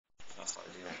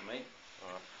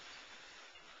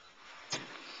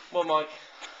Well, Mike,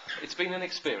 it's been an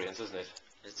experience, hasn't it?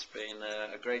 It's been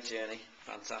a great journey,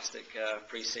 fantastic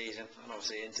pre-season and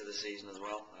obviously into the season as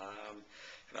well.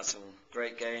 We've had some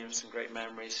great games, some great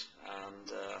memories,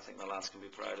 and I think the lads can be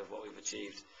proud of what we've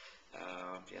achieved.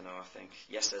 I think,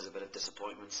 yes, there's a bit of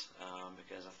disappointment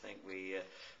because I think we're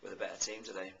the better team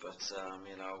today, but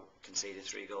conceded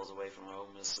 3 goals away from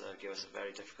home has given us a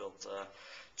very difficult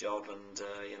job, and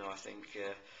I think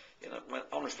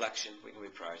on reflection we can be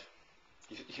proud.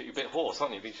 You're a bit hoarse,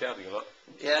 aren't you? You've been shouting a lot.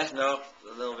 Yeah, no,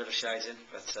 a little bit of shouting,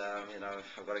 but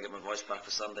I've got to get my voice back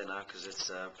for Sunday now because it's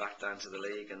back down to the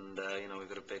league, and we've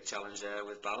got a big challenge there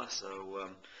with Bala,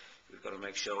 so we've got to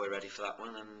make sure we're ready for that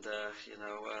one. And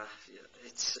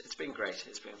it's been great,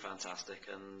 it's been fantastic,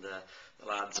 and the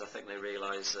lads, I think they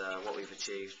realise what we've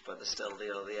achieved, but there's still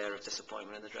the air of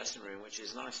disappointment in the dressing room, which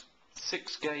is nice.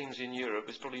 6 games in Europe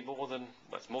is probably more than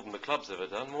the club's ever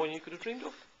done, more than you could have dreamed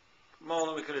of. More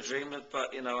than we could have dreamed of, but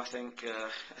I think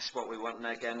it's what we want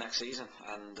again next season,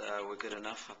 and we're good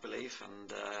enough, I believe,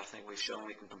 and I think we've shown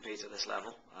we can compete at this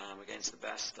level against the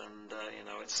best, and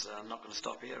it's not going to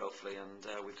stop here, hopefully,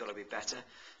 and we've got to be better,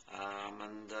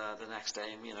 and the next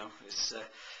aim, is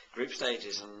group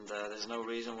stages, and there's no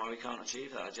reason why we can't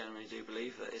achieve that. I genuinely do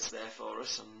believe that it's there for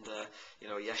us,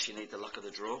 and yes, you need the luck of the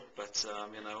draw, but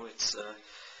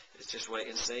it's just wait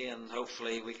and see, and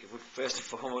hopefully first and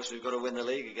foremost we've got to win the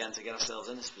league again to get ourselves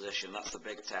in this position. That's the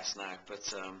big test now,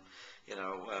 but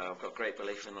I've got great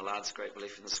belief in the lads, great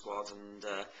belief in the squad, and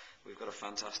we've got a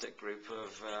fantastic group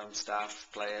of staff,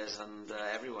 players, and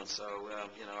everyone, so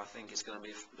I think it's going to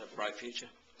be a bright future.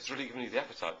 It's really given you the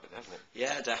appetite, hasn't it?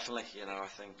 Yeah, definitely. I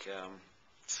think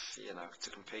to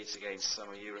compete against some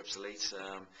of Europe's elite,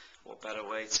 what better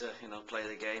way to play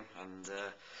the game, and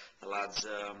the lads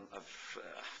have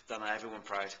done everyone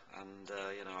proud, and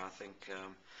I think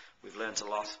we've learnt a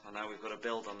lot, and now we've got to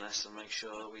build on this and make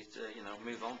sure that we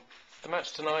move on. The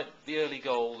match tonight, the early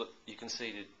goal that you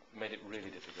conceded made it really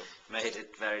difficult. Made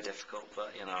it very difficult,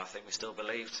 but I think we still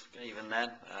believed even then.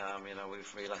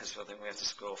 We've realised I think we had to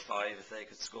score 5 if they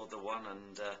could score the 1,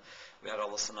 and we had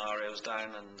all the scenarios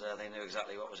down, and they knew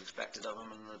exactly what was expected of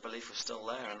them, and the belief was still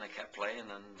there, and they kept playing,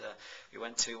 and we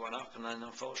went 2-1 up, and then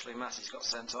unfortunately Matty's got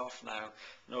sent off. Now,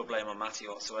 no blame on Matty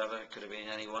whatsoever, it could have been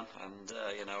anyone, and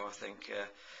I think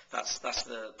that's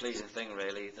the pleasing thing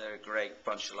really. They're a great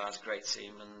bunch of lads, great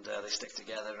team, and they stick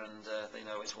together, and they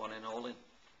know it's 1 in, all in.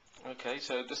 Okay,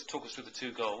 so just talk us through the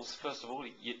 2 goals. First of all,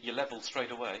 you levelled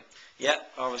straight away. Yeah,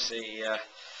 obviously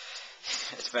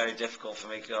it's very difficult for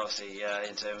me, obviously,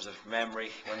 in terms of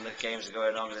memory when the games are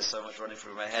going on, because there's so much running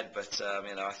through my head, but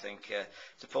I think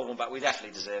to pull one back, we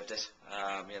definitely deserved it,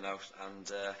 and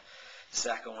the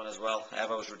second one as well.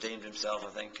 Evo's redeemed himself,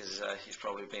 I think, because he's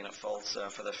probably been at fault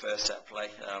for the first set play,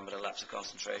 with a lapse of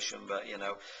concentration, but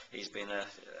he's been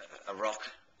a rock.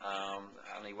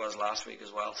 And he was last week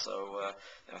as well, so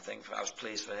I think I was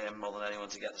pleased for him more than anyone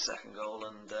to get the second goal,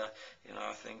 and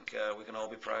I think we can all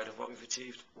be proud of what we've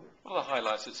achieved. What are the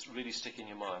highlights that really stick in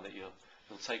your mind that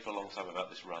you'll take for a long time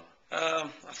about this run? I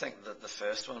think that the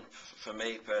first one, for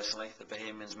me personally, the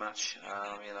Bohemians match,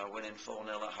 winning 4-0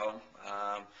 at home.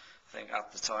 I think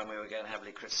at the time we were getting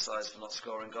heavily criticised for not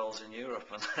scoring goals in Europe,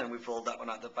 and we pulled that one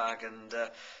out the bag, and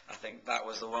I think that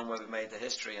was the one where we made the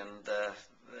history, and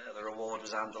the reward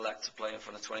was Anderlecht to play in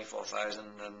front of 24,000,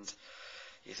 and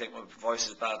you think my voice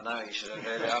is bad now, you should have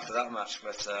heard it after that match,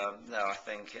 but no, I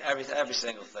think every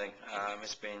single thing,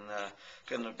 it's been,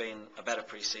 couldn't have been a better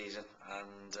pre-season,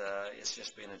 and it's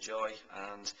just been a joy,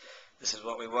 and this is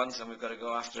what we want, and we've got to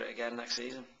go after it again next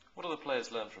season. What do the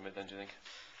players learn from it then, do you think?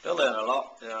 They'll learn a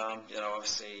lot,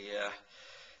 obviously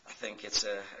I think it's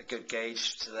a good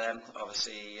gauge to them,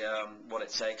 obviously what it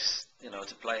takes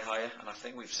to play higher, and I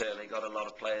think we've certainly got a lot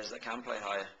of players that can play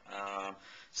higher,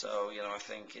 so I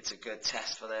think it's a good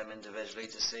test for them individually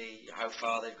to see how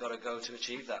far they've got to go to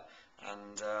achieve that,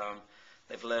 and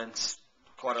they've learnt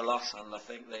quite a lot, and I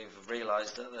think they've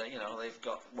realised that they've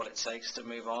got what it takes to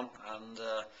move on, and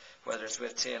whether it's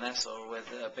with TNS or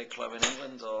with a big club in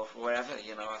England or wherever,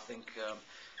 I think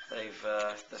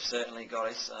they've certainly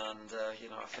got it, and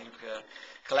I think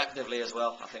collectively as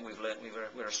well, I think we've learnt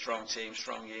we're a strong team,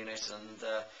 strong unit, and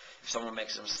if someone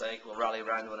makes a mistake, we'll rally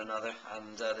around one another,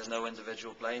 and there's no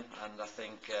individual blame, and I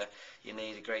think you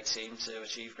need a great team to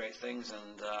achieve great things,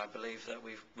 and I believe that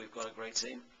we've got a great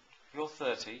team. You're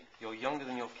 30, you're younger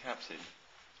than your captain,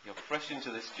 you're fresh into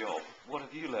this job. What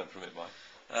have you learned from it, Mike?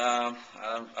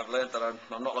 I've learned that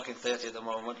I'm not looking 30 at the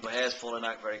moment. My hair's falling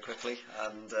out very quickly,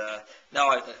 and no,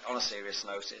 on a serious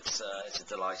note, it's a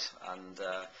delight, and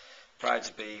proud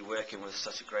to be working with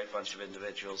such a great bunch of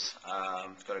individuals.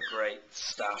 Got a great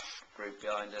staff group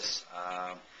behind us,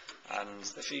 and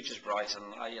the future's bright.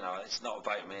 And it's not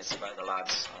about me; it's about the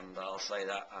lads, and I'll say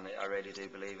that. And I really do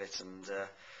believe it. And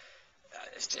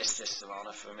it's just an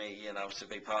honour for me, to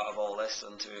be part of all this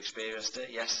and to experience it.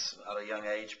 Yes, at a young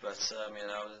age, but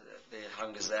the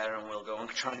hunger's there, and we'll go on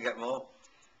trying to get more.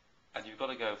 And you've got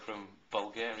to go from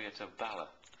Bulgaria to Bala.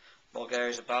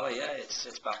 Bulgaria's a Bala, yeah,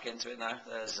 it's back into it now.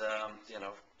 There's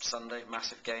Sunday,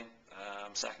 massive game,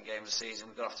 second game of the season.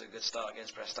 We got off to a good start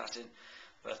against Prestatin,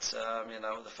 but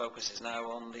the focus is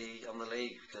now on the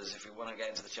league, because if we want to get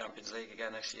into the Champions League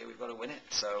again next year, we've got to win it.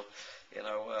 So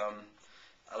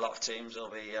a lot of teams will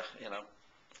be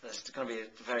there's going to be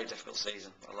a very difficult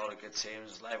season. A lot of good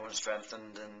teams, everyone's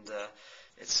strengthened, and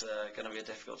it's going to be a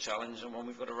difficult challenge and one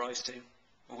we've got to rise to.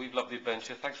 Well, we've loved the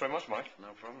adventure. Thanks very much, Mike. No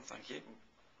problem, thank you.